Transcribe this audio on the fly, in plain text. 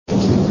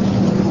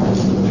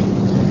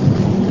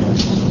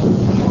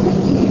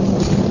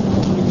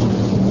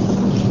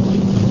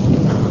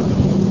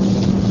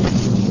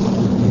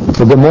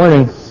Good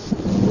morning.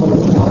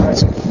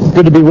 It's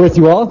good to be with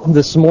you all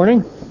this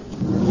morning.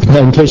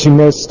 In case you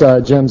missed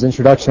Jim's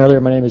introduction earlier,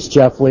 my name is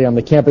Jeff Lee. I'm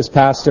the campus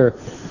pastor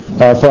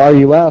for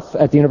RUF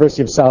at the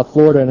University of South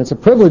Florida, and it's a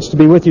privilege to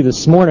be with you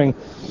this morning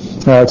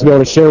to be able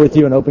to share with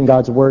you and open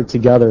God's Word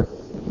together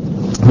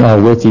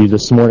with you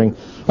this morning.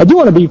 I do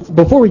want to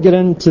before we get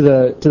into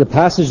the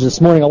passage this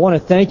morning, I want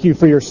to thank you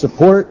for your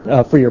support,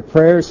 for your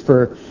prayers,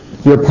 for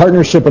your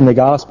partnership in the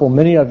gospel.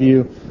 Many of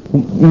you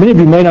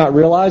may not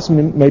realize,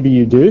 maybe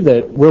you do,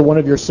 that we're one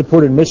of your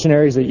supported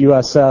missionaries at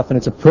USF, and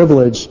it's a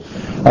privilege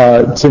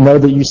to know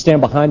that you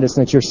stand behind us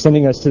and that you're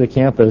sending us to the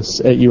campus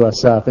at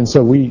USF. And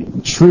so we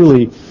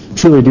truly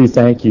do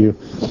thank you.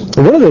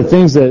 And one of the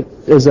things that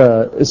is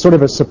sort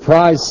of a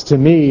surprise to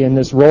me in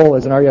this role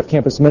as an RUF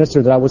campus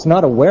minister that I was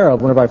not aware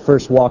of whenever I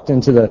first walked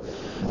into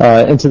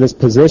this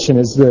position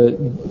is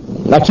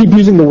I keep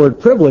using the word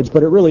privilege,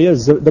 but it really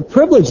is the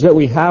privilege that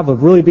we have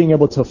of really being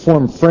able to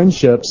form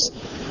friendships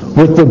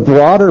with the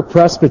broader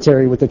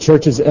presbytery, with the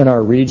churches in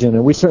our region.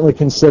 And we certainly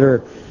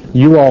consider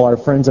you all our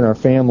friends and our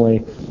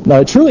family,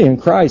 truly in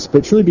Christ,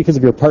 but truly because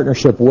of your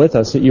partnership with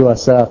us at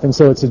USF. And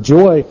so it's a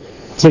joy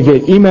to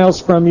get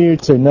emails from you,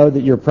 to know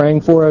that you're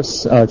praying for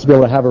us, to be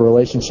able to have a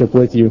relationship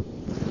with you.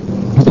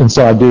 And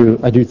so I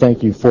do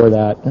thank you for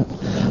that.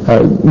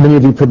 Many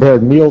of you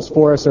prepared meals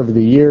for us over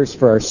the years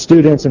for our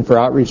students and for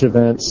outreach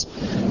events.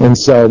 And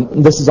so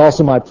this is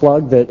also my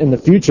plug that in the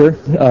future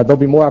there'll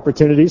be more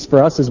opportunities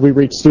for us as we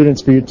reach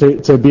students for you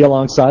to be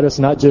alongside us,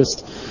 not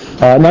just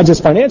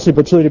financially,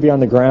 but truly to be on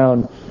the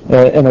ground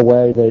in a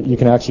way that you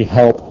can actually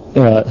help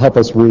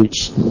us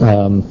reach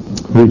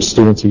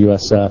students at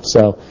USF.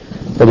 So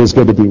it is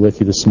good to be with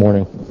you this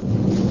morning.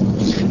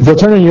 If you'll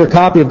turn in your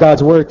copy of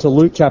God's Word to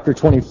Luke chapter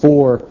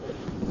 24,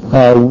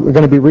 we're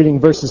going to be reading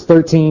verses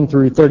 13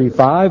 through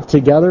 35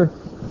 together.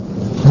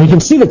 You can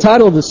see the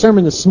title of the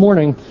sermon this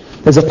morning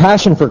is A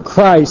Passion for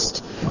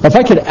Christ. If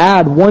I could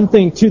add one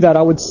thing to that,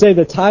 I would say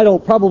the title,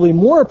 probably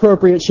more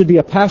appropriate, should be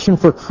A Passion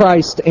for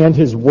Christ and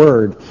His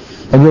Word.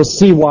 And you'll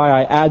see why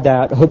I add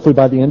that, hopefully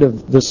by the end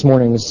of this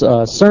morning's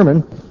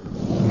sermon.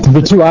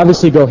 The two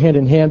obviously go hand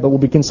in hand, but we'll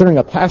be considering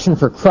a passion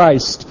for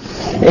Christ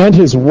and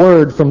His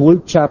Word from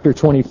Luke chapter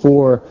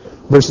 24,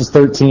 verses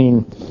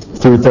 13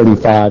 through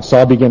 35. So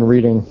I'll begin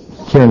reading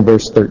here in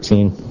verse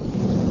 13.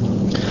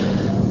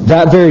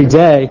 That very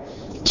day,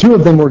 two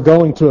of them were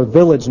going to a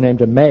village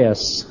named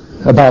Emmaus,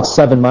 about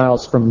 7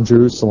 miles from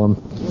Jerusalem.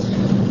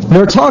 They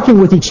were talking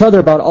with each other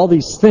about all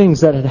these things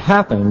that had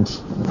happened.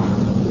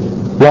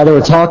 While they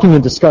were talking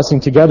and discussing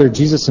together,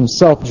 Jesus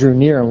Himself drew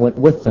near and went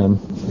with them.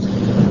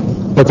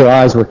 But their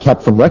eyes were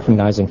kept from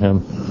recognizing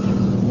Him.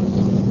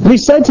 And He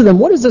said to them,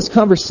 "What is this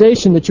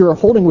conversation that you are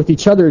holding with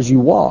each other as you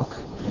walk?"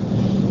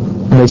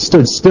 And they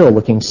stood still,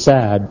 looking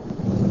sad.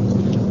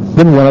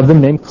 Then one of them,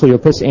 named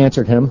Cleopas,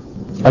 answered him,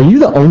 "Are you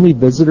the only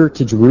visitor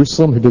to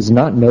Jerusalem who does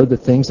not know the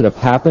things that have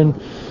happened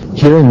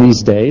here in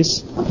these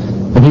days?"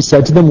 And He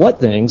said to them,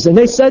 "What things?" And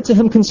they said to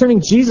Him,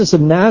 "Concerning Jesus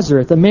of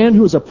Nazareth, a man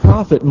who was a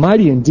prophet,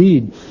 mighty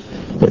indeed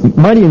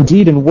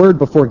in word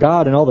before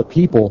God and all the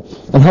people,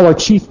 and how our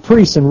chief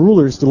priests and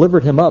rulers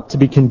delivered Him up to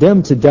be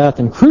condemned to death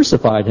and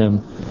crucified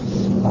Him.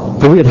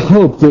 For we had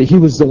hoped that He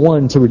was the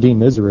one to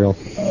redeem Israel.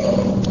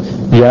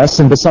 Yes,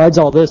 and besides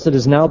all this, it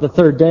is now the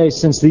third day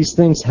since these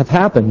things have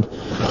happened.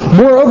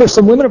 Moreover,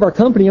 some women of our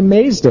company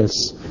amazed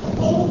us.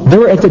 They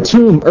were at the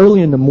tomb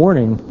early in the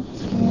morning,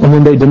 and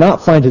when they did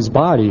not find His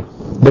body,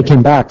 they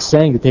came back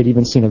saying that they'd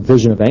even seen a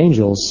vision of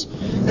angels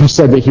who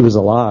said that He was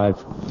alive.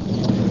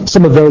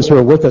 Some of those who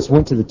were with us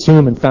went to the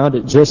tomb and found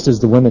it just as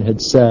the women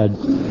had said,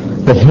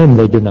 but Him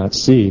they did not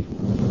see."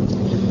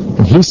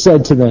 And He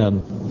said to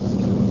them,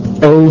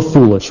 "O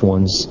foolish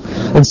ones,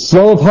 and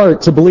slow of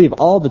heart to believe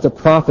all that the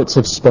prophets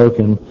have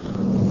spoken.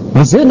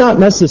 Was it not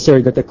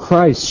necessary that the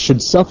Christ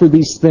should suffer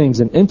these things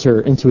and enter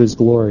into His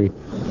glory?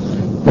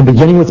 And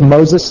beginning with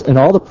Moses and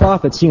all the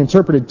prophets, He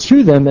interpreted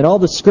to them in all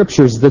the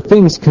Scriptures the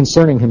things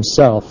concerning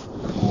Himself."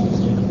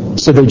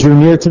 So they drew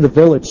near to the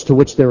village to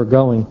which they were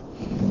going.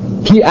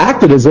 He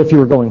acted as if He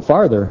were going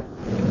farther,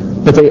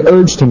 but they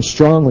urged Him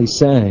strongly,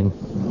 saying,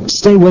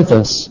 "Stay with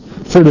us,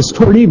 for it is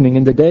toward evening,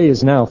 and the day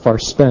is now far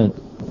spent."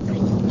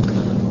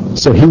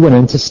 So He went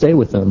in to stay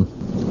with them.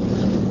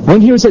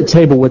 When He was at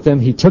table with them,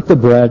 He took the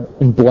bread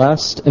and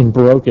blessed and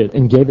broke it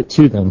and gave it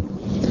to them.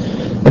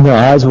 And their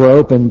eyes were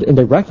opened, and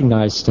they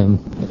recognized Him.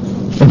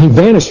 And He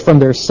vanished from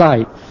their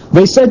sight.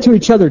 They said to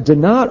each other, "Did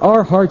not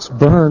our hearts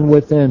burn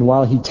within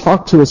while He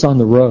talked to us on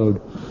the road,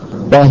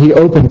 while He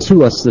opened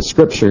to us the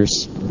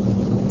Scriptures?"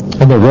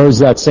 And they rose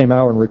that same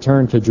hour and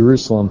returned to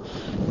Jerusalem.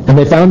 And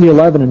they found the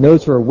 11 and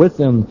those who were with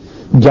them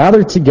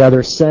gathered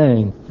together,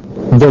 saying,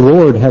 "The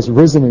Lord has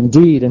risen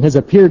indeed and has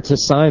appeared to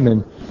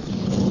Simon."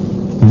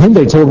 And then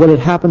they told what had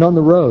happened on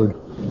the road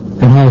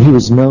and how He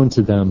was known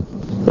to them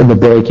in the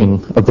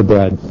breaking of the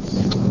bread.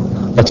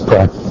 Let's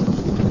pray.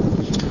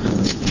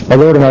 Our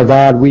Lord and our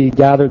God, we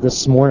gather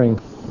this morning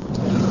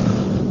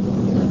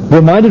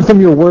reminded from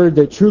Your Word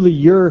that truly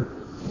Your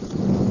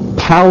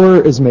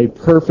power is made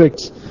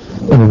perfect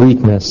in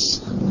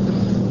weakness.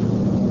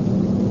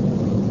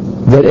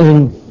 That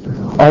in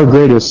our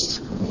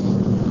greatest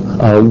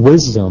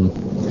wisdom,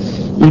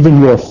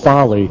 even your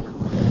folly,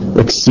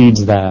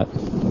 exceeds that.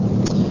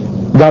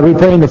 God, we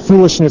pray in the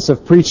foolishness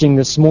of preaching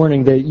this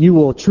morning that you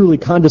will truly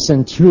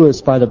condescend to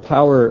us by the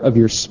power of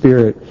your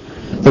Spirit,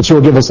 that you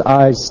will give us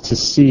eyes to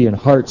see and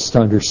hearts to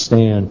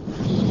understand.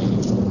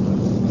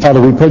 Father,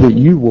 we pray that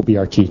you will be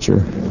our teacher,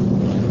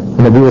 and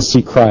that we will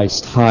see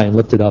Christ high and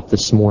lifted up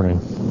this morning,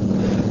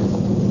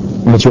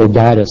 and that you will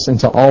guide us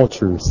into all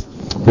truth.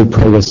 We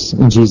pray this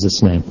in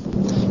Jesus' name.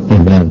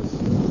 Amen.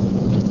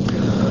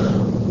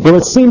 Well,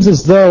 it seems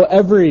as though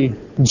every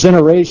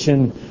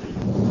generation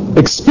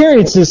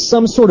experiences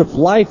some sort of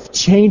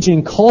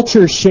life-changing,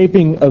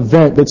 culture-shaping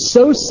event that's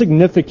so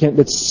significant,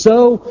 that's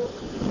so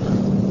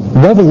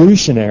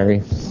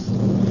revolutionary,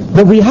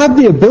 that we have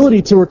the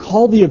ability to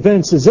recall the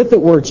events as if it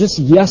were just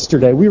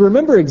yesterday. We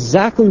remember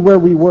exactly where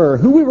we were,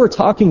 who we were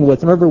talking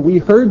with whenever we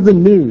heard the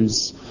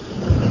news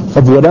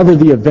of whatever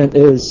the event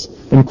is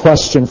in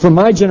question. For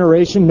my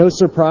generation, no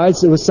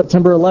surprise, it was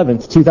September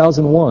 11th,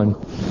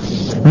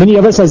 2001. Many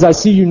of us, as I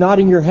see you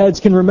nodding your heads,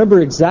 can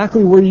remember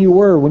exactly where you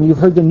were when you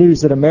heard the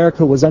news that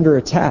America was under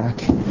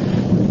attack.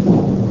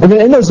 And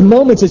in those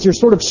moments, as you're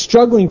sort of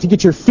struggling to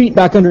get your feet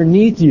back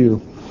underneath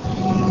you,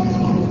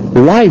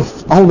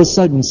 life all of a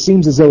sudden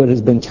seems as though it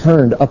has been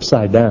turned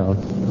upside down.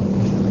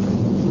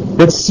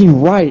 What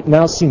seemed right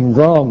now seemed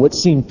wrong. What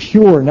seemed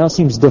pure now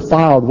seems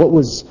defiled. What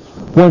was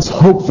once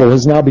hopeful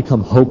has now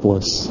become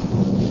hopeless.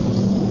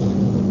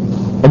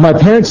 In my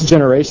parents'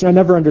 generation, I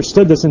never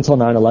understood this until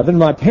 9/11. In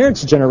my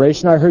parents'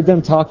 generation, I heard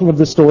them talking of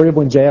the story of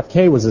when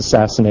JFK was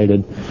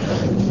assassinated.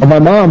 And my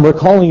mom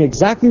recalling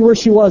exactly where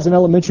she was in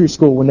elementary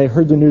school when they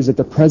heard the news that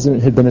the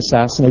president had been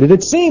assassinated.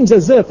 It seems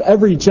as if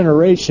every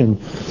generation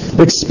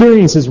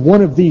experiences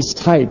one of these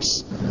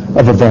types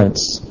of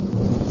events.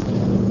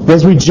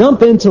 As we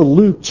jump into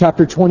Luke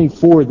chapter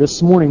 24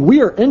 this morning,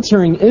 we are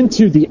entering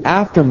into the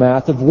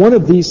aftermath of one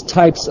of these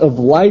types of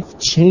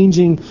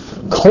life-changing,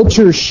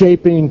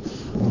 culture-shaping,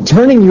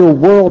 turning your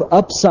world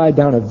upside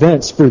down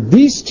events for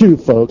these two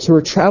folks who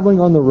are traveling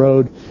on the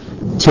road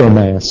to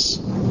Emmaus.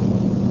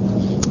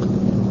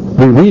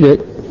 We read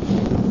it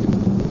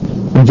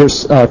in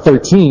verse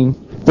 13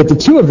 that the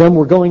two of them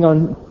were going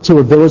on to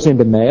a village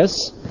named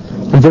Emmaus.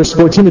 In verse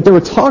 14 that they were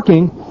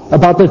talking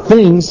about the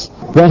things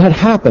that had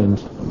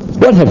happened.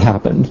 What had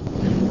happened?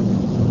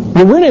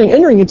 We're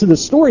entering into the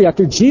story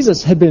after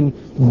Jesus had been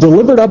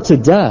delivered up to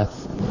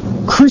death,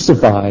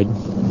 crucified,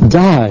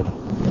 died,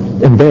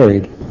 and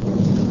buried.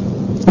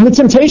 And the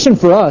temptation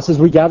for us as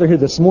we gather here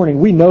this morning,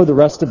 we know the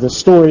rest of the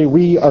story.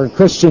 We are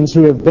Christians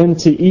who have been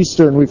to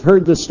Easter and we've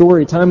heard the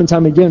story time and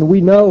time again. We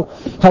know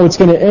how it's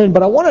going to end.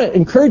 But I want to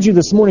encourage you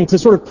this morning to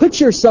sort of put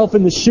yourself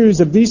in the shoes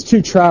of these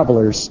two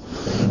travelers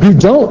who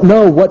don't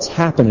know what's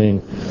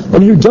happening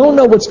and who don't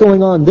know what's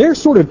going on. They're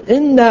sort of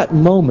in that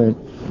moment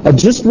of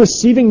just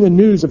receiving the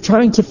news, of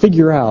trying to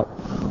figure out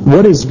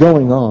what is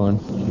going on.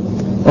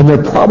 And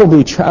they're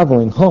probably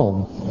traveling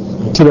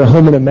home to their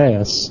home in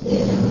Emmaus.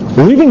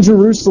 Leaving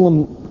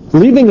Jerusalem,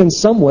 leaving in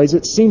some ways,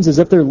 it seems as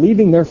if they're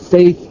leaving their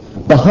faith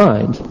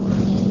behind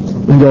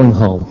and going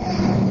home.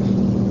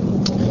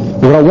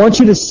 What I want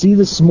you to see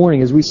this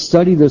morning as we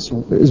study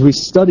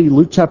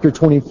Luke chapter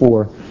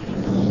 24,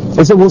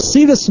 is that we'll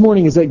see this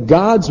morning is that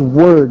God's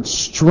Word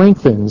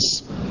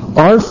strengthens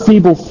our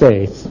feeble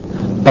faith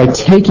by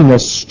taking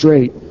us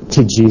straight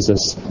to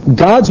Jesus.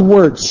 God's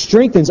Word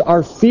strengthens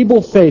our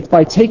feeble faith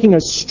by taking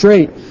us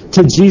straight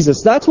to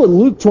Jesus. That's what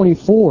Luke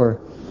 24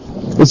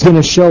 is going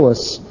to show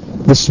us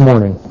this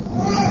morning.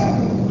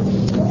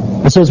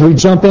 And so as we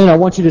jump in, I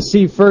want you to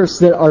see first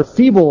that our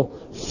feeble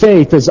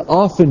faith is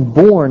often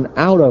born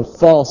out of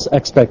false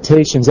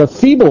expectations. A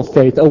feeble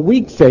faith, a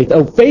weak faith,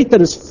 a faith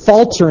that is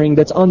faltering,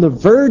 that's on the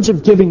verge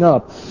of giving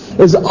up,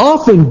 is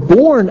often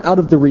born out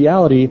of the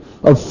reality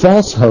of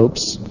false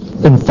hopes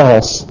and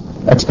false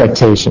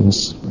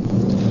expectations.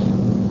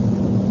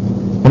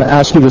 I'm going to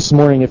ask you this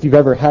morning if you've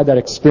ever had that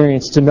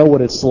experience, to know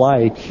what it's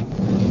like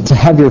to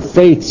have your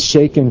faith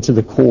shaken to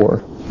the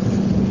core,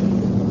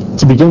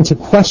 to begin to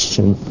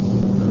question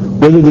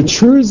whether the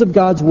truths of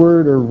God's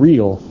Word are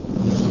real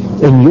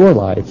in your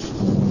life,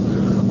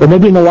 or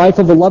maybe in the life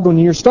of a loved one.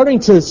 You're starting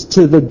to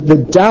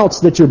the doubts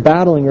that you're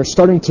battling are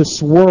starting to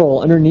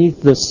swirl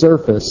underneath the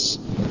surface.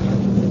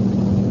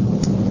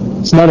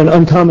 It's not an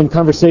uncommon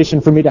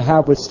conversation for me to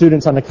have with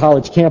students on a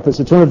college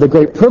campus. It's one of the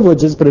great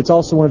privileges, but it's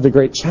also one of the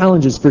great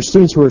challenges for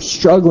students who are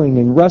struggling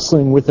and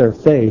wrestling with their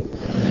faith.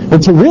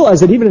 And to realize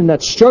that even in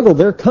that struggle,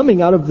 they're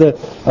coming out of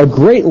a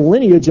great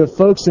lineage of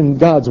folks in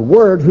God's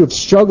Word who have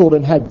struggled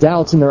and had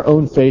doubts in their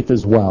own faith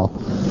as well.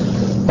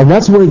 And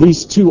that's where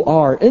these two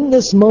are, in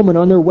this moment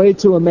on their way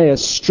to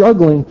Emmaus,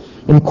 struggling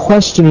and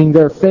questioning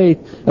their faith.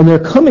 And they're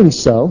coming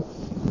so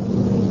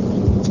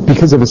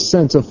because of a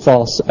sense of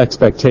false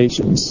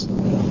expectations.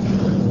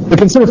 But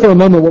consider for a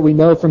moment what we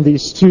know from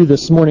these two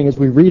this morning as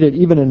we read it,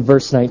 even in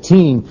verse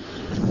 19.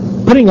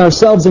 Putting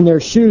ourselves in their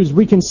shoes,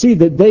 we can see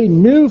that they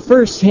knew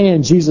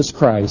firsthand Jesus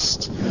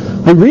Christ.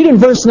 We read in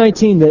verse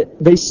 19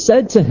 that they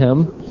said to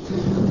him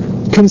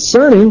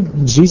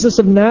concerning Jesus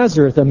of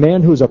Nazareth, a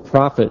man who is a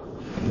prophet.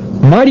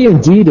 mighty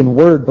in deed and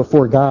word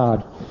before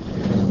God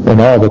and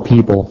all the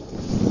people.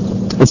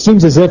 It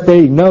seems as if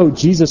they know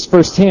Jesus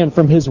firsthand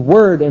from his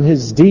word and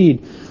his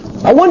deed.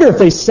 I wonder if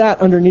they sat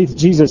underneath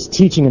Jesus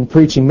teaching and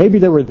preaching. Maybe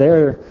they were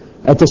there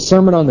at the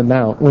Sermon on the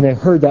Mount when they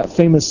heard that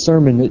famous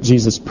sermon that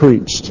Jesus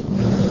preached.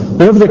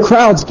 Whenever the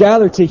crowds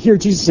gathered to hear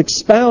Jesus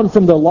expound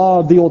from the law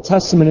of the Old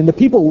Testament, and the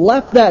people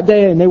left that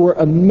day and they were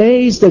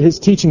amazed at his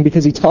teaching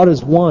because he taught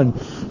as one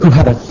who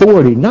had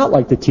authority, not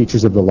like the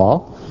teachers of the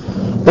law,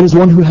 but as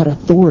one who had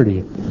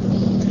authority.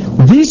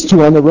 These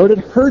two on the road had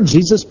heard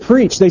Jesus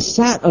preach. They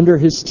sat under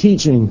his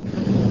teaching.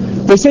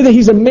 They say that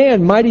he's a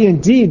man mighty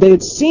indeed. They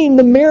had seen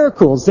the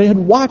miracles. They had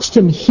watched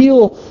him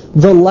heal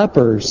the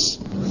lepers,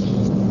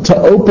 to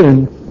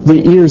open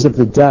the ears of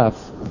the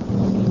deaf.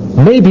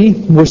 Maybe,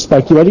 we're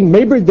speculating,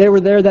 maybe they were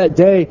there that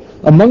day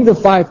among the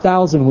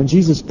 5,000 when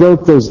Jesus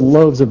broke those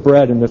loaves of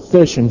bread and the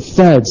fish and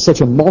fed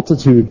such a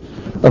multitude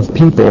of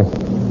people.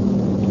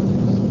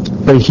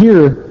 But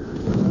here,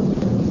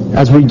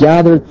 as we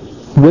gathered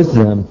with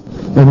them,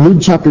 in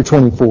Luke chapter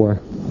 24,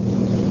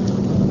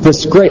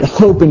 this great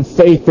hope and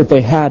faith that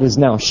they had is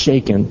now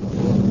shaken,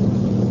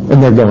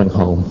 and they're going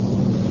home.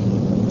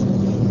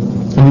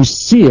 And you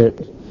see it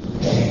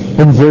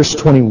in verse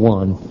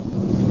 21.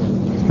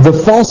 The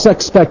false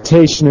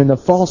expectation and the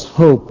false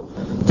hope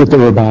that they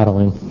were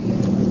battling.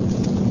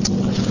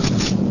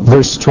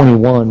 Verse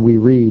 21, we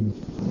read,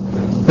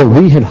 "But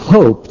we had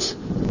hoped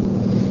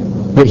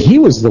that he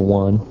was the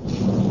one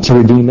to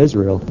redeem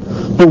Israel."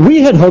 But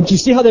we had hoped, you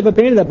see how they've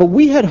abandoned that, but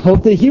we had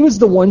hoped that he was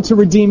the one to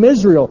redeem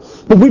Israel.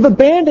 But we've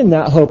abandoned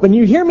that hope. And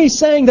you hear me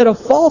saying that a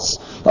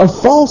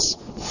feeble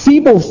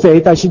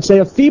faith,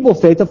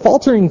 a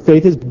faltering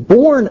faith is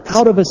born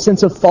out of a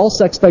sense of false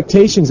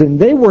expectations. And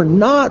they were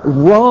not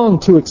wrong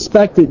to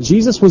expect that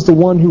Jesus was the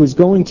one who was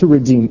going to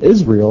redeem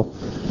Israel.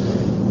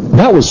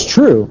 That was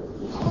true,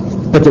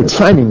 but their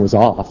timing was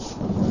off.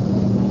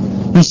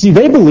 You see,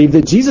 they believed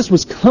that Jesus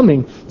was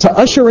coming to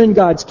usher in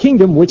God's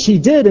kingdom, which he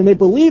did, and they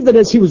believed that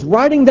as he was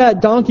riding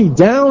that donkey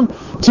down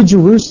to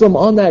Jerusalem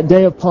on that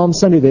day of Palm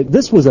Sunday, that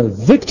this was a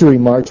victory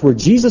march where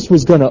Jesus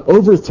was going to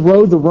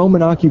overthrow the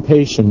Roman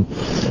occupation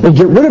and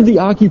get rid of the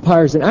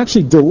occupiers and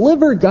actually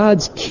deliver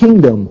God's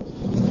kingdom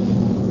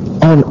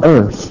on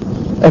earth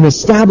and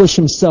establish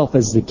himself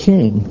as the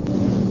king.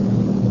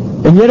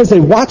 And yet as they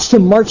watched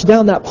him march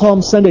down that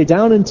Palm Sunday,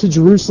 down into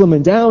Jerusalem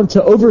and down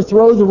to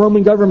overthrow the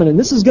Roman government, and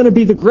this is going to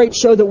be the great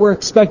show that we're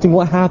expecting,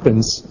 what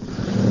happens?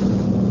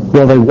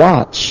 Well, they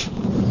watch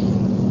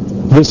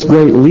this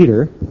great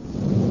leader,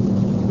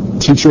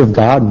 teacher of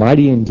God,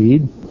 mighty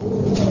indeed.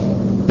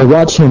 They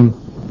watch him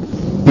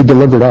be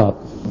delivered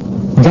up.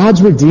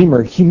 God's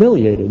Redeemer,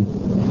 humiliated,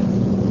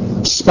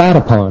 spat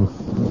upon,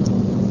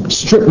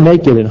 stripped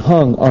naked and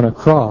hung on a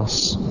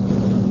cross.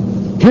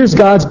 Here's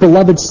God's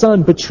beloved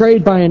Son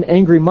betrayed by an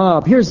angry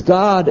mob. Here's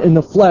God in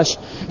the flesh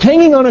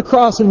hanging on a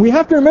cross. And we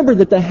have to remember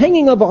that the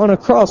hanging on a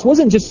cross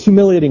wasn't just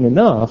humiliating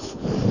enough,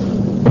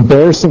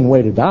 embarrassing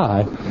way to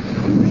die,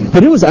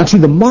 but it was actually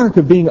the mark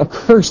of being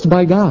accursed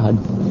by God.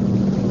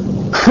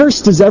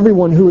 Cursed is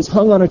everyone who is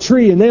hung on a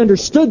tree, and they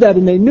understood that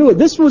and they knew it.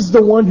 This was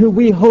the one who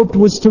we hoped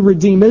was to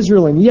redeem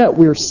Israel, and yet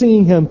we are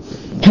seeing him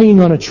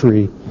hanging on a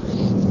tree,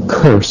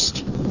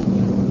 cursed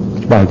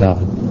by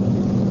God.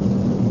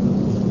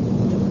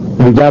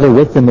 We gather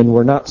with them, and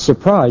we're not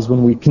surprised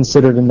when we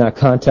consider in that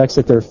context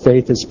that their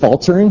faith is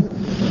faltering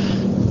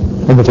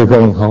and that they're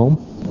going home.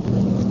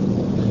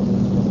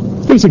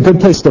 I think it's a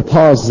good place to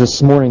pause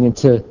this morning and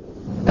to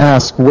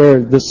ask where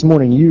this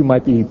morning you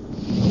might be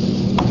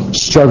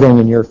struggling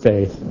in your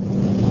faith.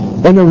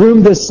 In a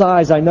room this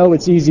size, I know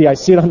it's easy. I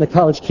see it on the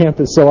college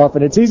campus so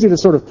often. It's easy to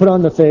sort of put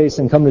on the face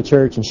and come to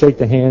church and shake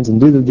the hands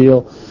and do the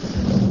deal,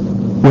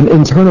 when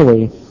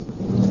internally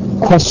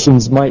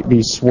questions might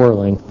be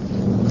swirling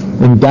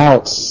and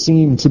doubts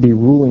seem to be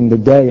ruling the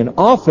day. And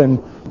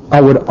often,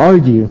 I would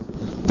argue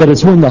that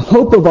it's when the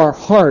hope of our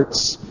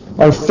hearts,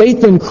 our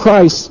faith in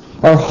Christ,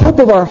 our hope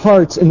of our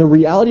hearts and the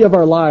reality of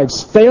our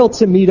lives fail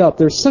to meet up.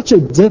 There's such a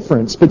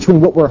difference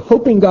between what we're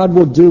hoping God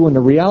will do and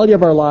the reality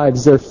of our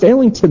lives. They're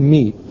failing to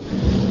meet,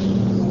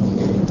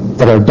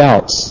 that our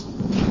doubts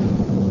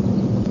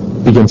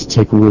begin to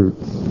take root.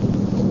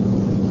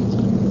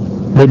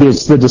 Maybe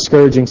it's the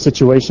discouraging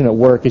situation at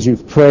work as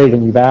you've prayed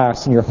and you've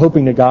asked and you're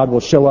hoping that God will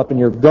show up, and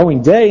you're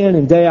going day in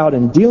and day out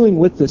and dealing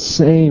with the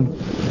same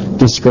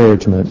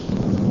discouragement.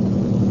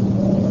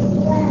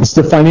 It's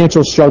the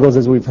financial struggles,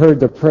 as we've heard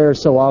the prayer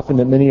so often,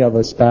 that many of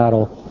us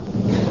battle.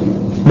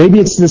 Maybe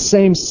it's the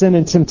same sin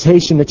and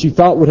temptation that you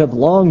thought would have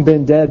long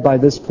been dead by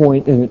this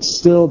point, and it's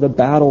still the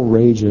battle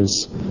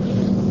rages.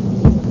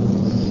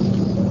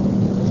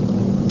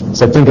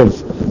 So I think of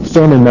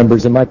family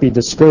members, it might be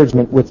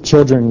discouragement with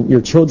children,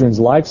 your children's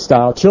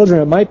lifestyle.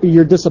 Children, it might be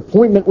your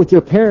disappointment with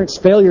your parents'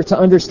 failure to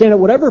understand at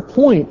whatever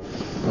point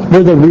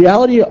where the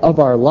reality of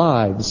our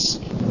lives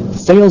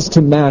fails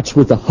to match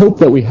with the hope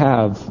that we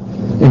have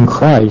in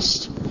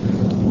Christ.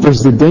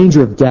 There's the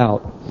danger of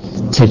doubt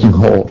taking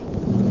hold.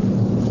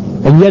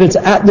 And yet it's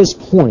at this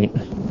point,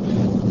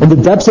 in the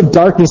depths of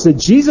darkness, that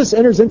Jesus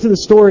enters into the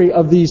story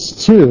of these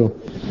two.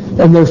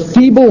 And their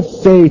feeble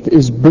faith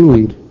is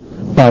buoyed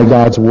by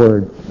God's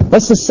Word.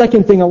 That's the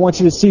second thing I want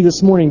you to see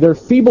this morning. Their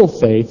feeble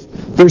faith,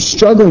 their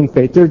struggling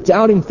faith, their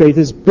doubting faith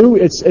is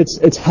buoyed,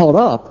 it's held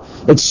up.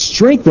 It's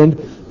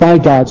strengthened by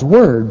God's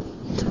Word.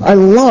 I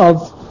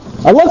love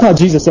how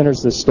Jesus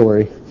enters this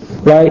story.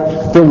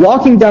 Right? They're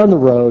walking down the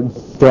road.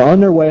 They're on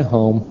their way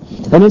home.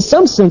 And in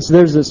some sense,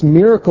 there's this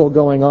miracle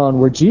going on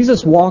where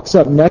Jesus walks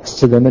up next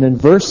to them. And in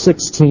verse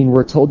 16,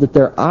 we're told that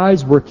their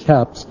eyes were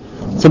kept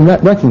from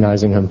not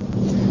recognizing him.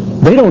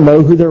 They don't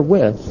know who they're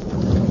with.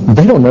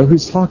 They don't know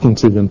who's talking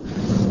to them.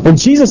 And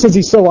Jesus, as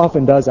he so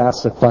often does,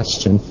 asks a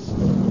question.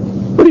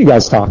 What are you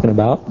guys talking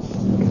about?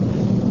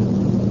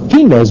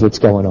 He knows what's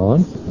going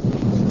on.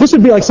 This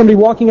would be like somebody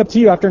walking up to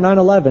you after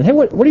 9/11. Hey,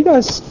 what are you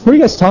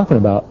guys talking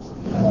about?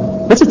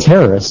 What's a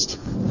terrorist?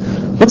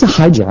 What's a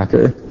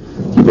hijacker?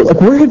 You'd be like,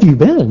 where have you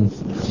been?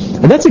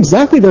 And that's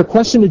exactly their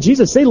question to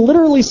Jesus. They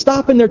literally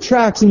stop in their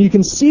tracks, and you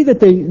can see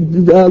that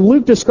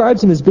Luke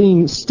describes them as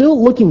being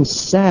still looking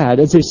sad.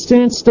 As they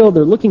stand still,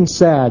 they're looking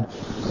sad.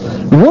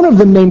 One of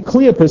them, named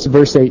Cleopas,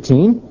 verse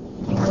 18,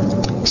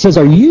 says,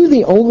 "Are you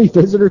the only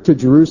visitor to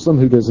Jerusalem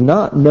who does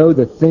not know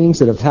the things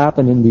that have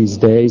happened in these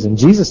days?" And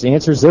Jesus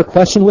answers their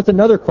question with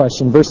another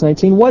question. Verse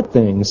 19, what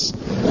things?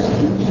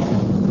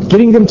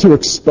 Getting them to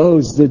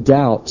expose the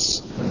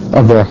doubts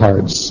of their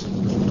hearts.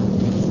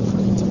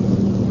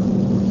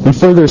 We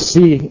further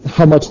see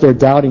how much they're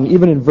doubting.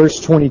 Even in verse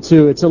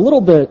 22, it's a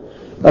little bit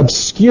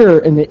obscure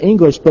in the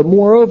English, but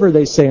moreover,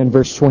 they say in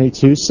verse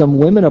 22, some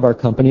women of our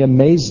company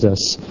amazed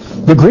us.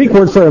 The Greek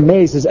word for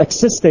amazed is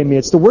existemi.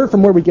 It's the word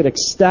from where we get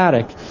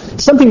ecstatic.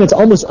 Something that's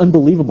almost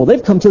unbelievable.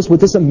 They've come to us with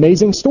this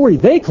amazing story.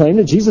 They claim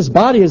that Jesus'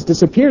 body has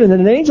disappeared and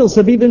that angels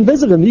have even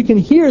visited him. You can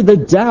hear the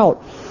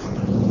doubt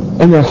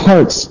in their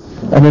hearts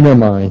and in their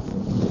mind.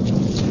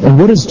 And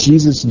what does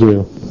Jesus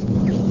do?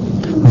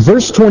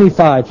 Verse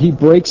 25, he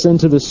breaks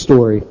into the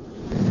story,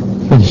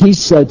 and he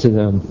said to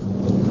them,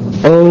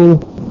 "O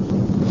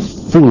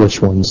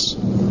foolish ones,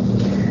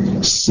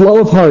 slow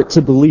of heart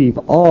to believe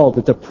all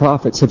that the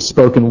prophets have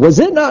spoken. Was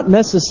it not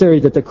necessary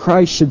that the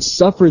Christ should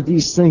suffer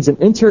these things and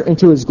enter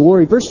into his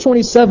glory?" Verse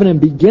 27, and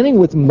beginning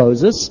with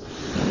Moses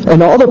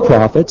and all the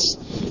prophets,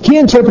 he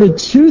interpreted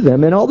to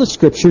them in all the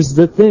scriptures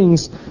the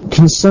things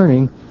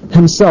concerning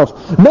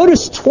himself.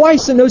 Notice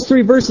twice in those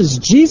three verses,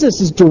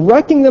 Jesus is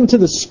directing them to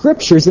the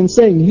scriptures and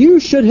saying, you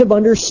should have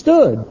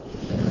understood.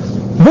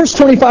 Verse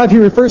 25, he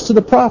refers to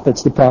the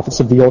prophets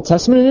of the Old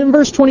Testament. And in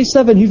verse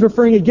 27, he's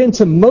referring again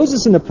to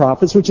Moses and the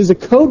prophets, which is a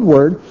code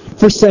word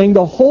for saying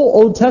the whole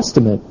Old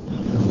Testament.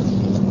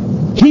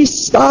 He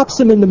stops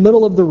them in the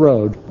middle of the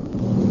road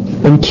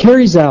and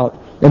carries out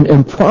an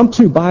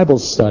impromptu Bible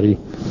study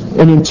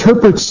and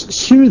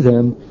interprets to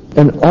them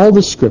in all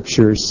the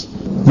scriptures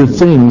the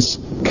things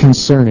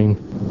concerning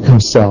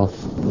himself.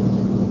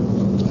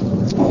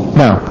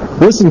 Now,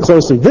 listen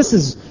closely. This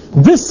is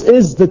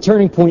the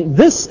turning point.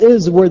 This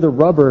is where the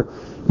rubber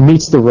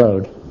meets the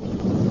road.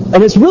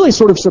 And it's really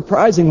sort of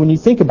surprising when you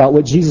think about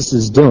what Jesus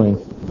is doing.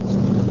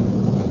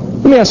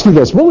 Let me ask you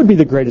this. What would be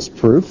the greatest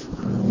proof?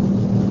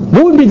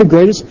 What would be the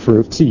greatest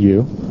proof to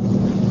you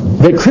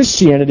that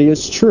Christianity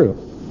is true?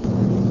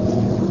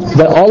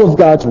 That all of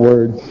God's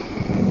Word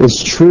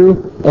is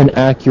true and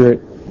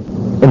accurate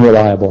and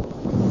reliable?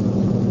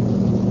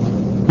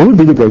 What would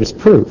be the greatest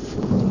proof?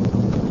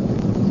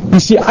 You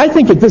see, I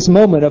think at this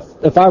moment,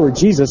 if I were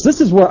Jesus, this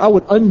is where I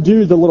would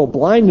undo the little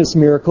blindness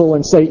miracle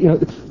and say,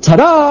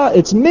 ta-da,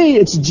 it's me,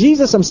 it's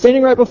Jesus, I'm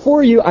standing right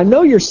before you. I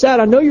know you're sad,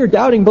 I know you're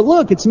doubting, but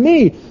look, it's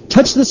me.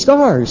 Touch the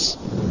scars.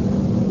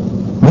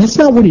 That's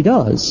not what he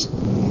does.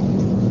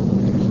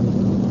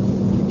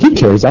 He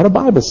carries out a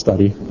Bible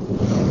study.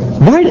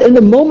 Right in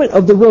the moment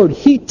of the road,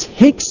 he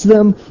takes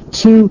them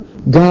to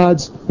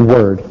God's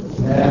Word.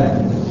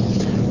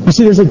 You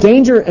see, there's a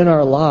danger in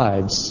our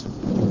lives.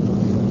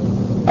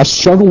 I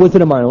struggle with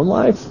it in my own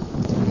life.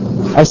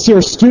 I see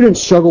our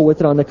students struggle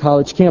with it on the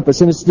college campus,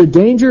 and it's the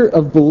danger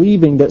of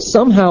believing that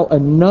somehow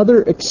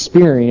another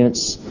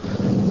experience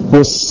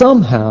will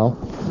somehow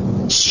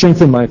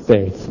strengthen my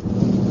faith.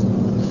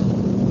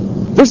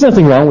 There's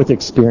nothing wrong with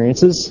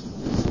experiences.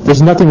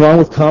 There's nothing wrong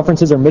with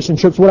conferences or mission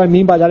trips. What I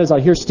mean by that is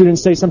I hear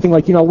students say something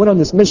like, I went on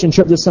this mission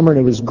trip this summer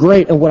and it was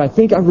great, and what I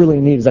think I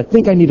really need is I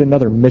think I need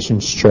another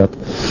missions trip.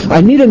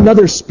 I need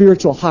another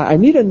spiritual high. I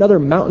need another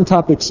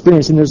mountaintop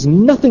experience, and there's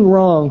nothing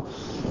wrong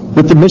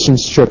with the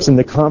missions trips and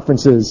the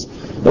conferences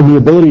and the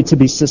ability to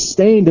be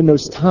sustained in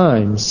those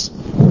times.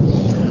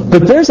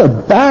 But there's a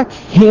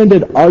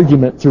backhanded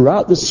argument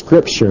throughout the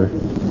Scripture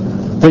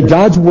that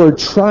God's Word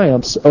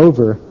triumphs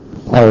over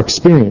our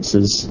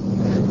experiences.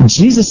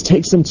 Jesus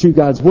takes them to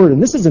God's Word,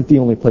 and this isn't the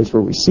only place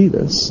where we see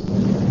this.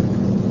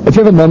 If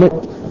you have a moment,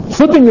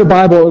 flipping your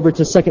Bible over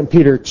to 2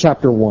 Peter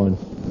chapter 1.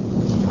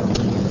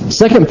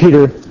 2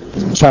 Peter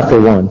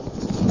chapter 1.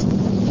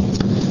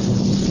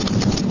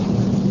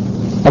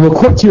 I'm going to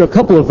quote to you a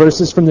couple of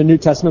verses from the New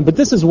Testament, but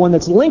this is one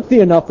that's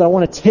lengthy enough that I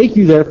want to take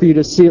you there for you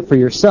to see it for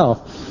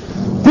yourself.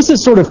 This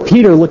is sort of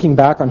Peter looking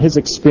back on his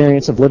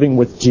experience of living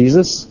with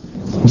Jesus,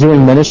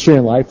 doing ministry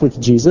and life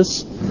with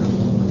Jesus.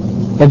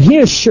 And he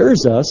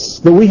assures us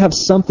that we have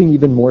something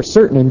even more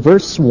certain. In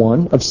verse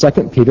 1 of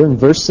 2 Peter, in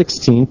verse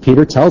 16,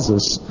 Peter tells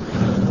us,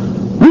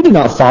 "We did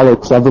not follow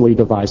cleverly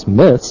devised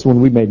myths when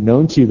we made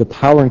known to you the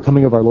power and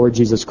coming of our Lord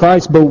Jesus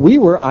Christ, but we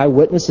were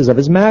eyewitnesses of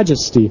his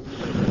majesty."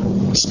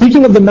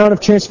 Speaking of the Mount of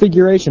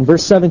Transfiguration,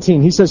 verse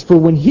 17, he says, "For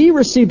when he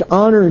received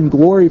honor and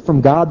glory from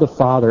God the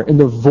Father, and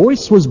the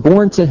voice was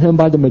borne to him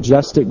by the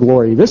majestic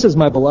glory, 'This is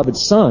my beloved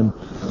Son,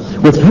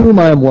 with whom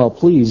I am well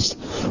pleased,'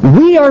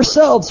 we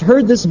ourselves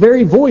heard this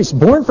very voice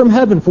borne from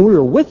heaven, for we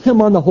were with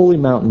him on the holy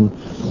mountain."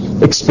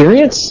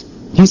 Experience?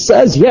 He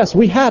says, yes,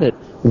 we had it.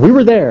 We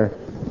were there.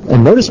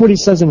 And notice what he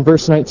says in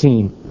verse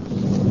 19.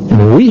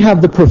 "And we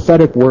have the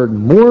prophetic word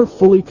more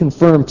fully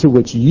confirmed, to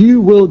which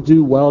you will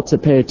do well to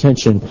pay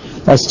attention,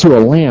 as to a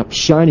lamp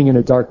shining in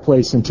a dark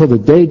place until the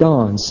day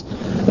dawns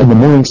and the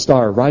morning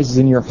star rises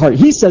in your heart."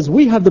 He says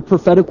we have the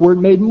prophetic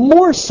word made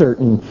more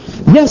certain.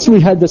 Yes, we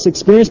had this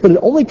experience, but it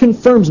only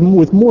confirms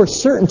with more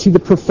certainty the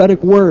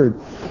prophetic word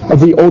of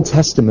the Old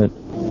Testament.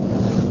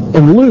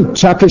 In Luke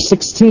chapter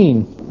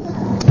 16,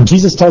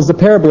 Jesus tells the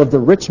parable of the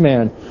rich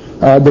man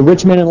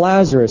and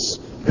Lazarus,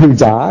 who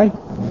die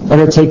and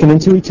are taken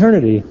into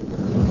eternity.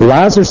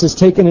 Lazarus is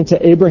taken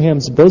into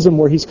Abraham's bosom,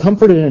 where he's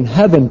comforted in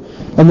heaven,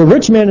 and the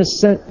rich man is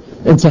sent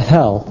into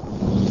hell.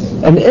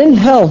 And in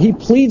hell, he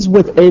pleads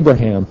with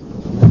Abraham.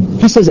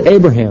 He says,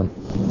 "Abraham,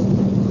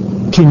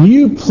 can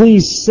you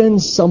please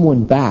send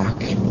someone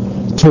back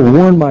to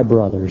warn my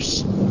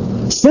brothers?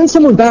 Send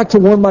someone back to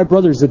warn my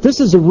brothers that this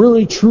is a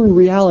really true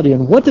reality."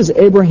 And what does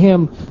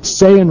Abraham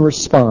say in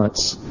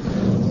response?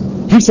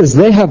 He says,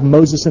 "They have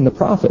Moses and the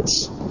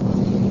prophets.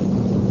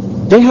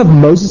 They have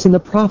Moses and the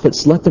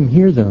prophets. Let them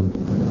hear them."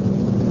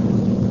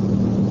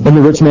 And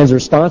the rich man's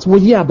response, "Well,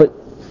 yeah, but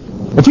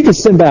if you could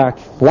send back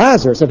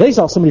Lazarus, if they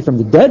saw somebody from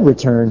the dead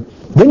return,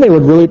 then they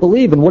would really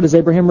believe." And what does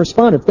Abraham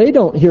respond? "If they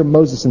don't hear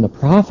Moses and the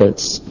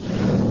prophets,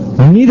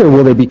 neither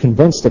will they be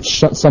convinced that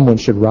someone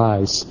should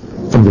rise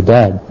from the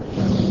dead."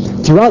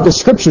 Throughout the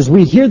Scriptures,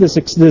 we hear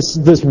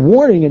this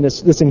warning and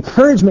this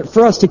encouragement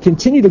for us to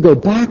continue to go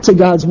back to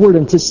God's Word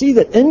and to see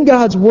that in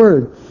God's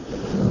Word,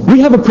 we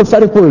have a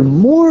prophetic word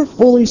more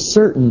fully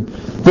certain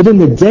that in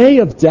the day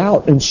of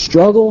doubt and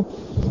struggle,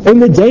 in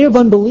the day of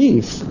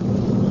unbelief,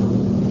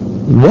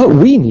 what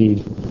we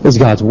need is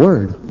God's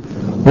Word.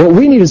 What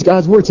we need is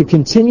God's Word to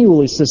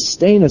continually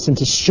sustain us and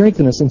to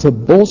strengthen us and to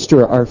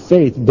bolster our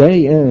faith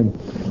day in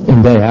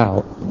and day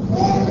out.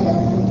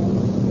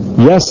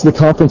 Yes, the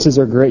conferences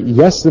are great.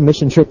 Yes, the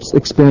mission trip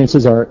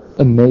experiences are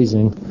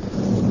amazing.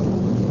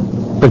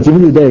 But at the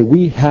end of the day,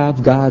 we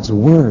have God's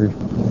Word,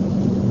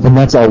 and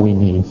that's all we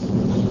need.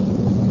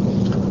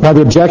 Now,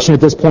 the objection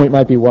at this point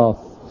might be, well,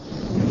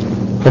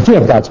 if we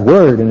have God's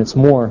Word and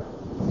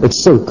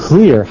it's so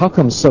clear, how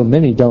come so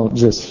many don't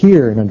just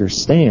hear and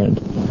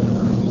understand?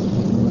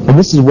 And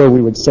this is where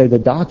we would say the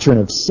doctrine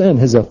of sin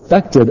has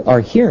affected our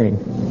hearing.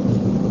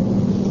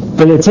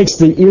 But it takes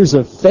the ears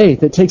of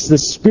faith, it takes the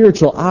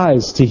spiritual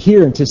eyes to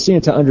hear and to see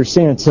and to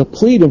understand, to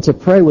plead and to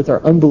pray with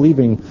our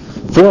unbelieving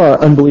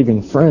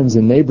friends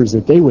and neighbors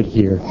that they would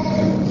hear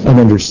and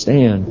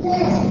understand.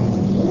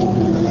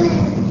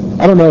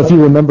 I don't know if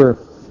you remember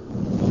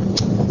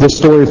this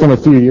story from a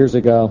few years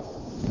ago.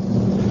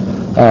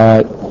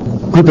 A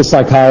group of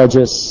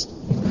psychologists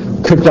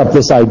cooked up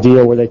this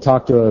idea where they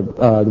talked to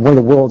one of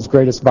the world's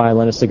greatest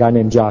violinists, a guy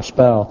named Josh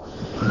Bell,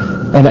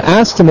 and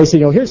asked him, they said,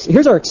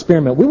 here's our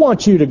experiment. We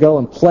want you to go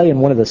and play in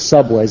one of the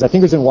subways. I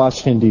think it was in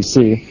Washington,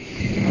 D.C.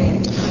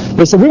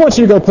 They said, we want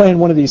you to go play in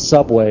one of these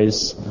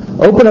subways,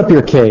 open up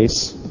your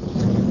case,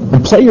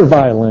 and play your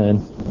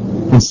violin,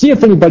 and see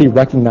if anybody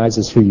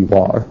recognizes who you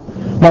are.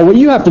 Now, what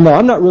you have to know,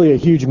 I'm not really a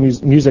huge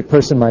music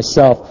person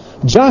myself.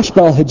 Josh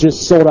Bell had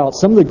just sold out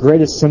some of the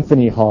greatest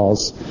symphony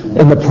halls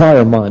in the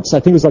prior months. I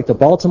think it was like the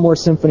Baltimore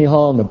Symphony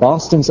Hall and the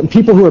Boston, some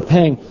people who were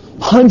paying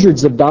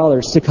hundreds of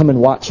dollars to come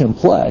and watch him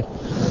play.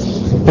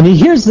 And he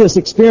hears this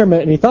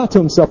experiment, and he thought to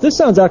himself, this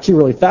sounds actually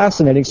really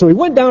fascinating. So he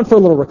went down for a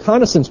little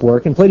reconnaissance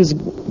work and played his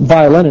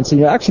violin and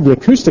said, actually, the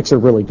acoustics are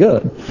really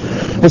good.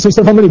 And so he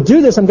said, if I'm going to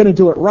do this, I'm going to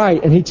do it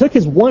right. And he took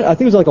his I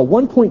think it was like a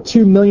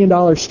 $1.2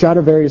 million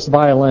Stradivarius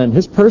violin,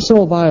 his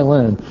personal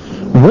violin,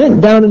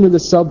 went down into the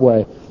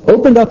subway,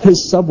 opened up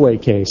his violin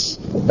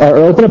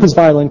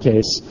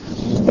case,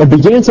 and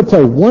began to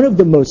play one of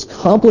the most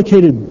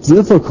complicated,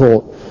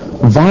 difficult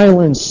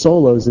violin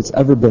solos that's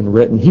ever been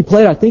written. He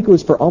played, I think it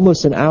was for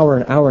almost an hour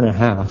and a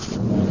half.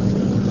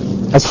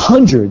 As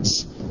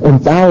hundreds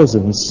and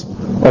thousands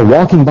are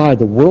walking by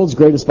the world's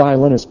greatest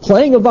violinist,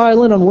 playing a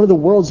violin on one of the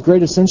world's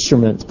greatest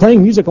instruments,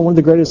 playing music on one of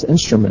the greatest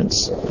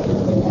instruments.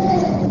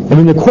 And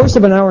in the course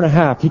of an hour and a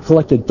half, he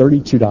collected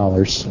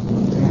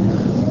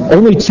 $32.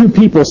 Only 2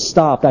 people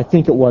stopped, I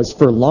think it was,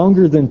 for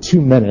longer than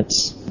 2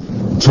 minutes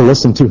to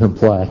listen to him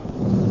play.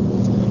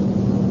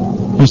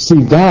 You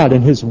see, God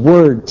in His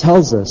Word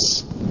tells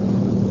us,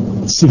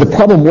 the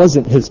problem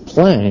wasn't his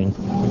playing.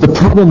 The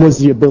problem was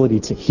the ability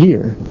to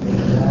hear.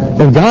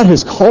 And God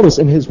has called us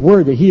in His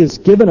Word that He has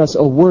given us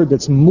a Word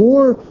that's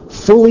more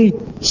fully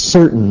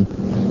certain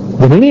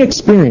than any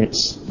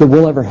experience that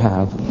we'll ever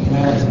have.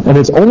 And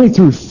it's only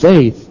through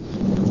faith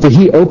that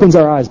He opens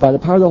our eyes by the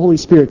power of the Holy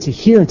Spirit to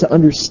hear and to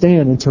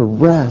understand and to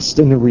rest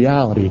in the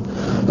reality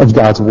of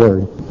God's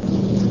Word.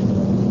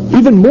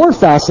 Even more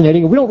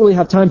fascinating, and we don't really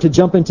have time to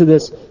jump into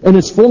this in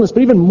its fullness,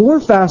 but even more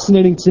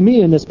fascinating to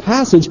me in this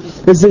passage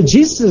is that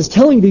Jesus is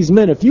telling these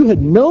men, if you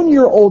had known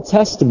your Old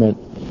Testament,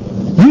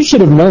 you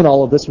should have known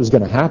all of this was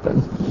going to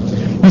happen.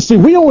 You see,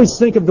 we always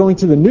think of going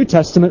to the New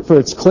Testament for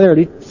its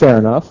clarity. Fair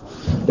enough.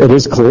 It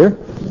is clear.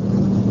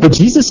 But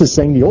Jesus is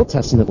saying the Old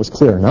Testament was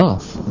clear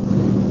enough.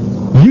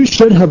 You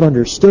should have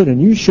understood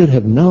and you should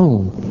have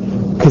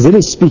known, because it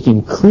is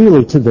speaking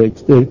clearly to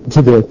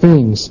the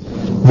things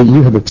that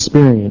you have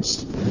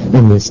experienced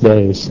in these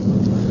days.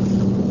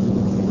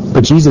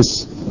 But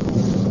Jesus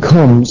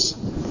comes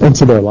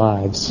into their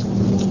lives.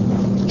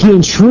 He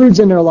intrudes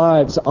in their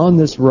lives on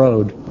this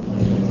road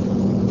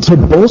to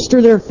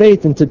bolster their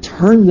faith and to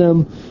turn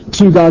them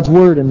to God's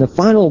Word. And the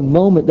final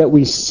moment that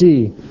we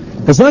see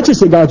is not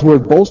just that God's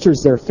Word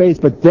bolsters their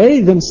faith, but they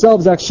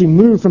themselves actually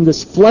move from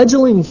this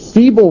fledgling,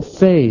 feeble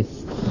faith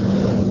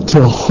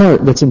to a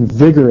heart that's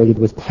invigorated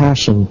with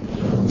passion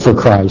for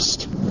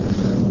Christ.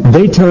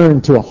 They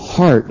turn to a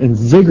heart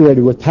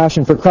invigorated with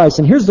passion for Christ.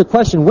 And here's the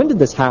question, when did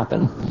this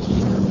happen?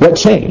 What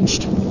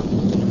changed?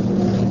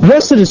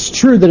 Yes, it is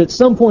true that at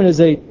some point as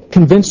they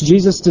convinced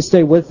Jesus to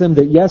stay with them,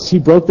 that yes, He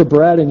broke the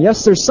bread, and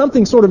yes, there's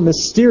something sort of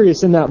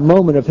mysterious in that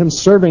moment of Him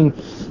serving,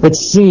 it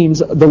seems,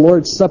 the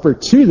Lord's Supper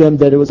to them,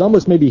 that it was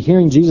almost maybe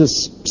hearing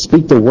Jesus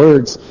speak the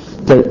words,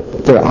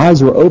 that their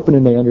eyes were open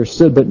and they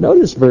understood. But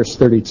notice verse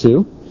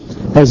 32.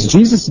 As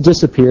Jesus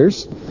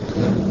disappears,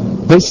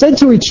 they said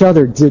to each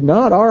other, "Did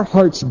not our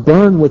hearts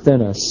burn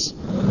within us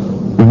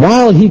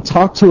while He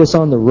talked to us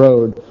on the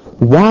road,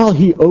 while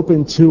He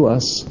opened to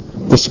us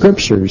the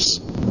Scriptures?"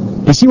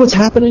 You see what's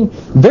happening?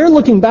 They're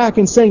looking back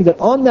and saying that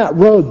on that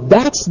road,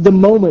 that's the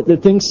moment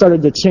that things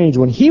started to change.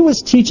 When He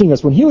was teaching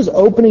us, when He was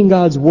opening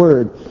God's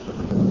Word,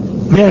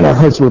 man, our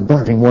hearts were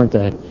burning, weren't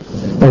they?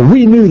 And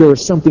we knew there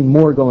was something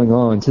more going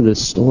on to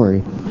this story.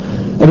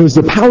 And it was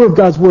the power of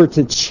God's Word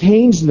to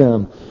change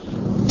them,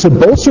 to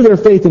bolster their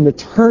faith and to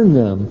turn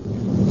them.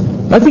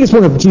 I think it's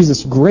one of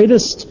Jesus'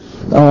 greatest,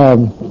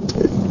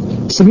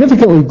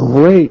 significantly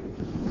great,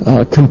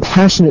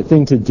 compassionate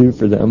thing to do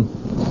for them.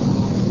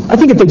 I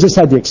think if they just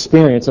had the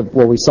experience of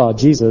where we saw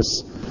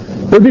Jesus,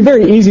 it would be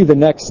very easy the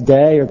next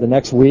day or the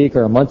next week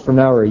or a month from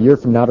now or a year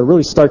from now to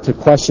really start to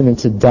question and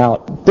to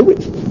doubt. Did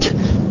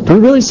we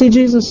really see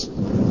Jesus?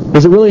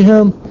 Was it really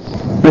Him?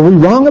 Were we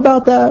wrong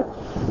about that?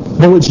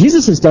 But what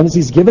Jesus has done is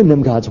He's given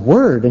them God's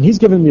Word, and He's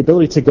given them the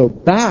ability to go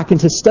back and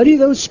to study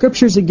those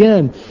Scriptures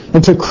again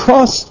and to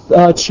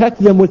cross-check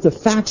them with the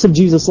facts of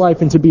Jesus'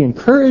 life and to be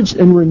encouraged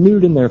and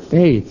renewed in their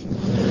faith.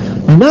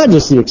 Not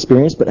just the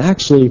experience, but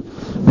actually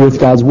with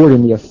God's Word,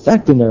 and the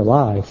effect in their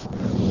life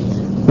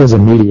was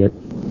immediate.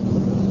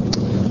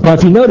 Now,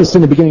 if you notice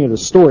in the beginning of the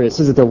story, it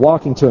says that they're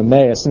walking to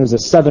Emmaus, and it was a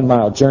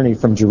 7-mile journey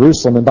from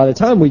Jerusalem. And by the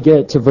time we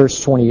get to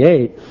verse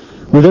 28,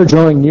 where they're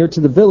drawing near to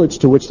the village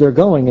to which they're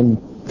going, and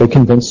they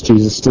convince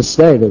Jesus to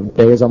stay. The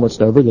day is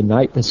almost over. The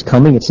night is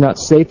coming. It's not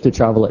safe to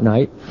travel at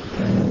night.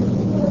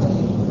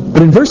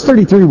 But in verse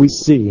 33, we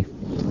see,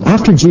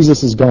 after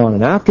Jesus is gone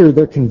and after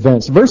they're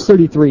convinced, verse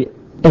 33,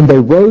 "And they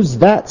rose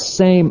that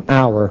same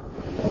hour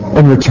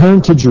and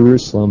returned to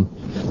Jerusalem,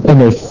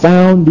 and they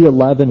found the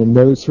 11 and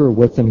those who were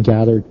with them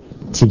gathered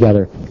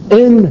together."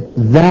 In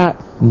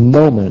that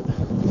moment,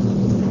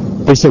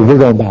 they said, "We're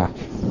going back."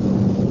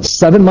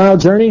 7-mile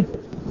journey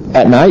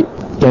at night,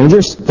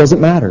 dangerous,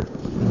 doesn't matter.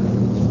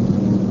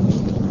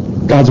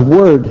 God's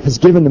Word has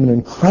given them an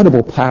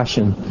incredible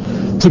passion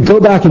to go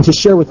back and to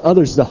share with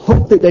others the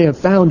hope that they have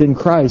found in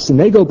Christ, and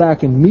they go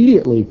back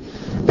immediately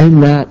in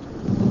that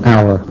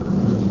hour.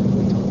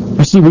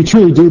 You see, we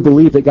truly do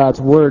believe that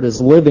God's Word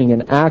is living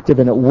and active,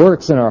 and it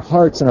works in our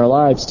hearts and our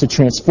lives to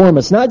transform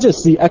us, not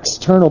just the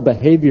external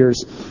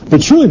behaviors,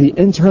 but truly the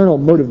internal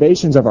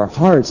motivations of our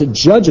hearts. It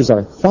judges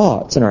our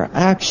thoughts and our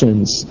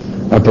actions,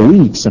 our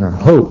beliefs and our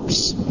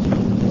hopes.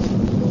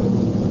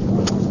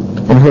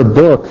 In her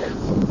book,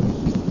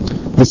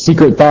 The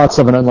Secret Thoughts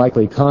of an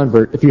Unlikely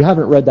Convert, if you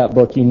haven't read that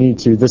book, you need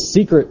to. The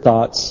Secret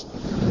Thoughts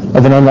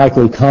of an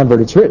Unlikely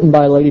Convert. It's written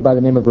by a lady by the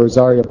name of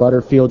Rosaria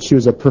Butterfield. She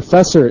was a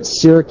professor at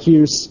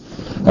Syracuse,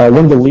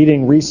 one of the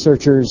leading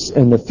researchers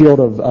in the field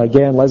of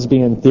gay and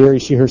lesbian theory.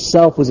 She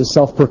herself was a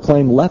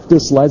self-proclaimed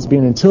leftist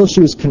lesbian until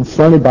she was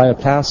confronted by a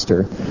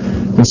pastor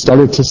and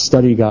started to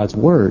study God's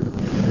Word.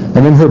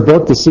 And in her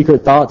book, The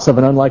Secret Thoughts of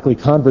an Unlikely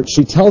Convert,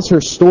 she tells her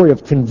story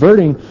of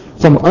converting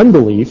from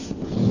unbelief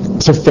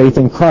to faith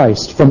in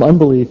Christ, from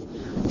unbelief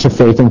to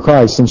faith in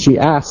Christ. And she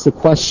asks the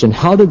question,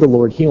 how did the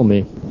Lord heal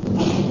me?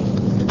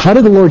 How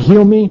did the Lord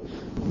heal me?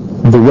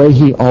 The way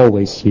He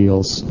always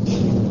heals.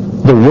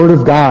 The Word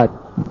of God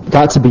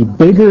got to be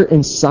bigger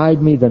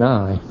inside me than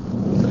I.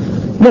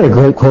 Isn't that a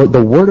great quote?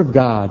 The Word of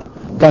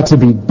God got to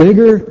be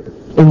bigger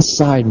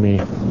inside me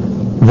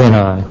than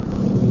I.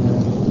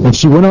 And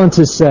she went on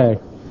to say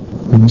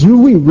Do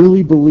we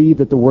really believe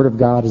that the Word of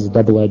God is a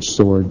double-edged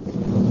sword,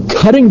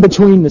 cutting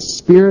between the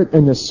spirit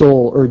and the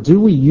soul, or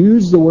do we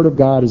use the Word of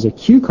God as a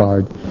cue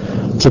card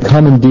to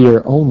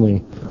commandeer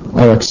only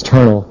our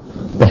external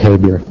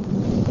behavior?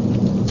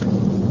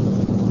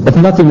 If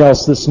nothing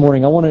else this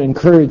morning, I want to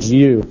encourage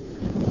you.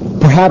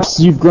 Perhaps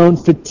you've grown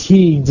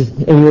fatigued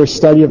in your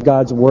study of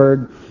God's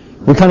Word.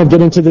 We kind of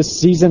get into this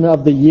season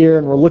of the year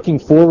and we're looking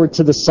forward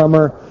to the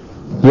summer.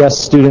 Yes,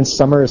 students,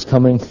 summer is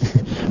coming,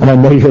 and I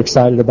know you're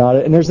excited about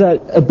it. And there's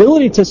that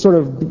ability to sort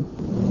of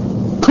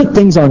put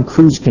things on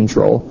cruise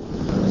control,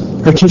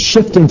 or to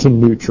shift into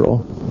neutral.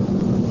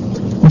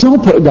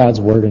 Don't put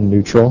God's Word in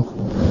neutral.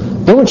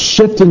 Don't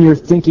shift in your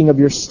thinking of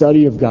your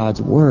study of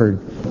God's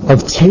Word,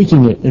 of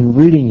taking it and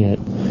reading it.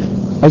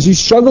 As you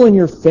struggle in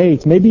your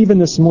faith, maybe even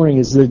this morning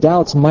as the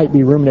doubts might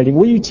be ruminating,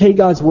 will you take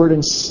God's Word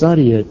and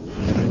study it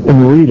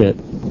and read it?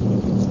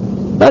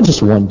 Not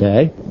just one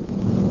day,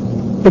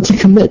 but to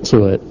commit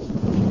to it.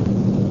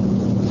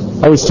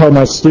 I always tell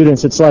my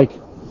students, it's like,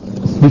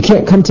 you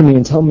can't come to me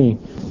and tell me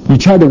you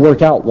tried to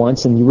work out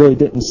once and you really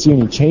didn't see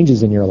any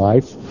changes in your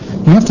life.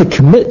 You have to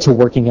commit to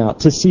working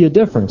out to see a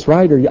difference,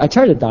 right? Or I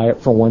tried to diet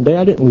for one day,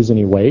 I didn't lose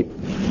any weight.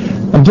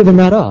 I'm giving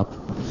that up.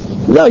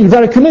 No, you've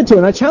got to commit to it.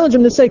 And I challenge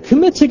them to say,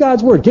 commit to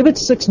God's Word. Give it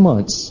 6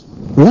 months.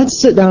 Let's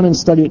sit down and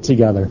study it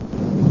together.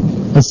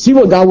 And see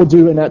what God will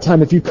do in that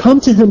time. If you come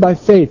to Him by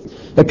faith,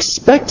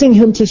 expecting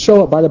Him to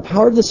show up by the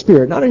power of the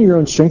Spirit, not in your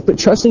own strength, but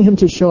trusting Him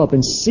to show up,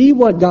 and see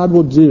what God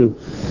will do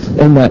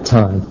in that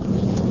time.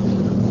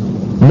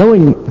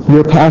 Knowing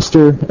your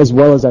pastor as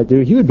well as I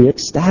do, he would be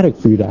ecstatic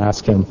for you to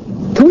ask him,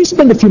 can we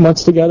spend a few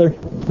months together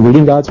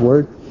reading God's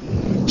Word,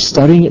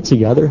 studying it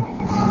together?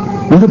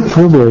 What a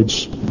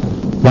privilege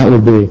that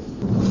would be.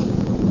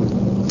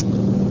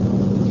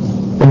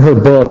 In her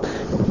book,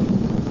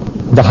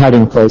 The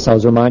Hiding Place, I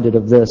was reminded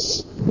of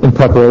this in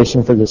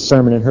preparation for this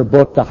sermon. In her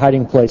book, The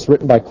Hiding Place,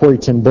 written by Corrie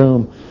ten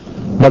Boom,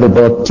 another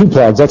book, 2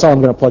 plugs, that's all I'm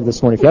going to plug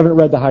this morning. If you haven't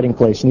read The Hiding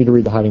Place, you need to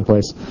read The Hiding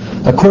Place.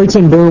 Corrie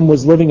ten Boom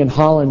was living in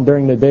Holland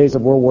during the days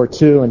of World War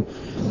II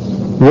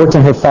and worked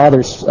in her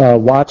father's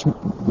watch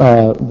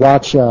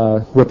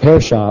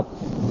repair shop.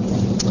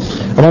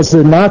 And as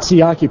the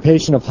Nazi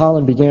occupation of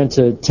Holland began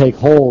to take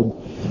hold,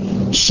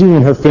 she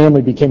and her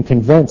family became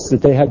convinced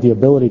that they had the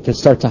ability to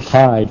start to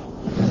hide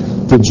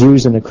the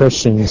Jews and the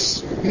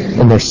Christians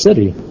in their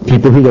city,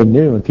 people who they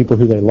knew and people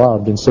who they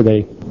loved, and so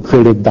they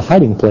created the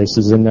hiding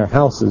places in their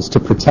houses to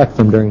protect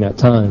them during that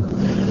time.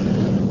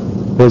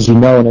 As you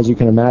know and as you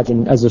can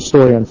imagine, as the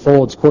story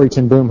unfolds, Corrie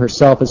ten Boom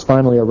herself is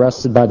finally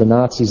arrested by the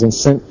Nazis and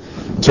sent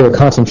to a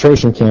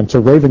concentration camp,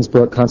 to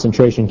Ravensbrück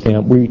concentration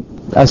camp.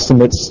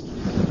 Estimates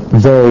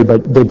vary,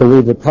 but they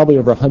believe that probably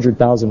over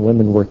 100,000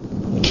 women were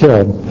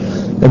killed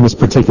in this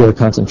particular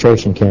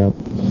concentration camp.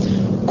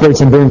 Corrie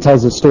ten Boom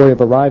tells the story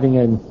of arriving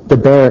in the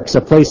barracks,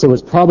 a place that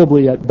was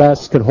probably at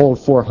best could hold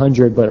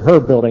 400, but her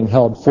building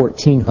held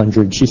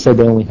 1,400. She said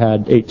they only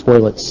had 8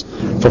 toilets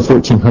for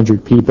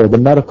 1,400 people. The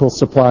medical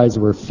supplies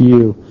were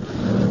few.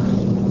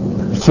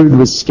 Food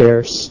was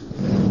scarce.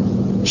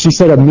 She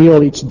said a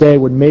meal each day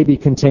would maybe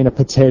contain a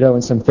potato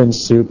and some thin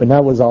soup, and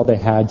that was all they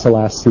had to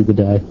last through the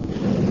day.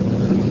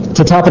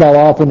 To top it all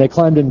off, when they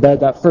climbed in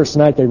bed that first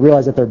night, they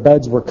realized that their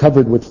beds were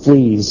covered with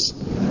fleas.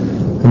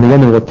 And the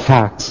women were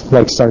packed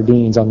like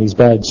sardines on these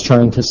beds,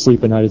 trying to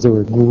sleep at night as they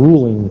were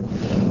grueling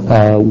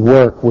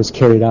work was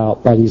carried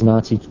out by these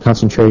Nazi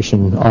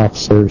concentration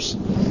officers.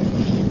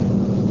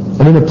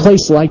 And in a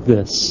place like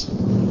this,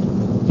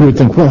 you would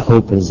think, what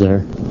hope is there?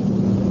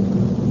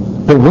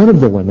 But one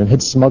of the women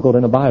had smuggled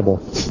in a Bible.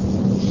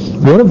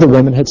 One of the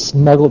women had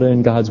smuggled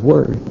in God's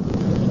Word.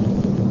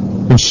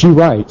 And she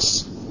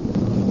writes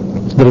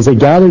that as they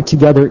gathered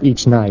together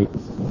each night,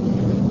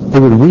 they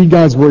would read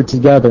God's Word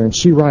together, and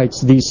she writes,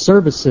 these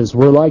services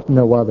were like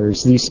no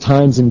others, these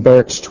times in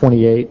Barracks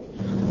 28.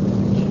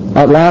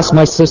 At last,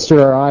 my sister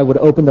or I would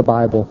open the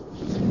Bible.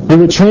 We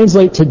would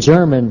translate to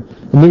German,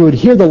 and we would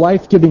hear the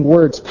life-giving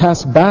words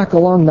pass back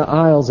along the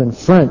aisles in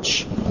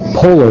French,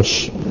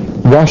 Polish,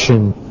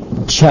 Russian,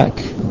 Czech,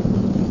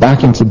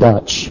 back into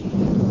Dutch.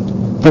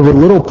 There were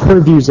little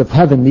purviews of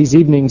heaven these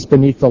evenings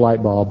beneath the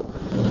light bulb.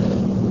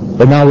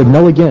 But now I would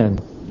know again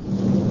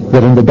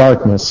that in the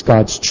darkness,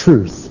 God's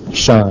truth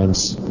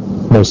shines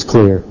most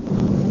clear.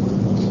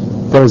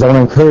 Brothers, I want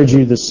to encourage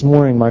you this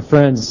morning, my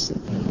friends,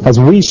 as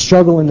we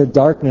struggle in the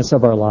darkness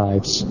of our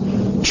lives,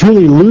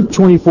 truly Luke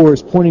 24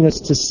 is pointing us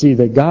to see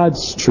that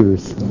God's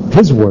truth,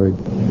 His Word,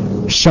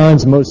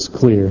 shines most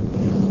clear,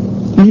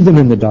 even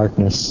in the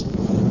darkness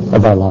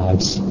of our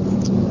lives.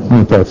 Let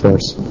me pray for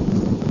us.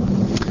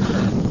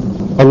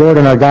 Our Lord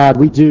and our God,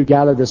 we do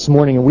gather this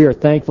morning, and we are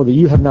thankful that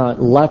you have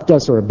not left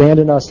us or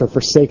abandoned us or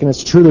forsaken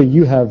us. Truly,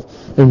 you have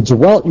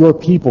indwelt your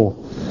people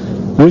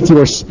with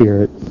your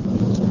Spirit.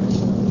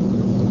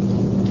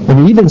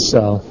 And even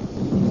so,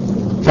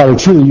 Father,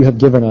 truly you have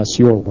given us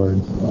your Word.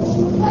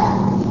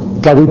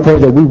 God, we pray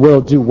that we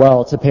will do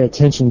well to pay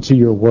attention to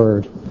your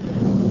Word,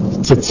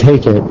 to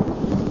take it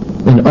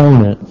and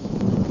own it,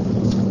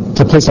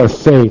 to place our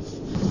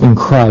faith in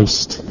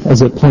Christ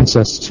as it points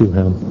us to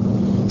Him.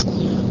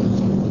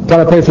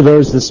 God, I pray for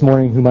those this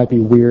morning who might be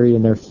weary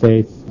in their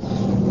faith,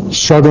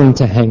 struggling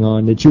to hang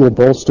on, that you will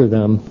bolster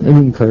them and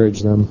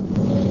encourage them.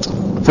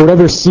 For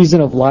whatever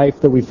season of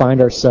life that we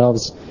find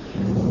ourselves,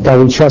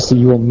 God, we trust that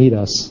you will meet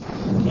us,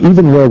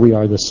 even where we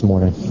are this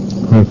morning.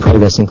 We pray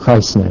this in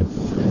Christ's name.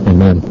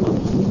 Amen.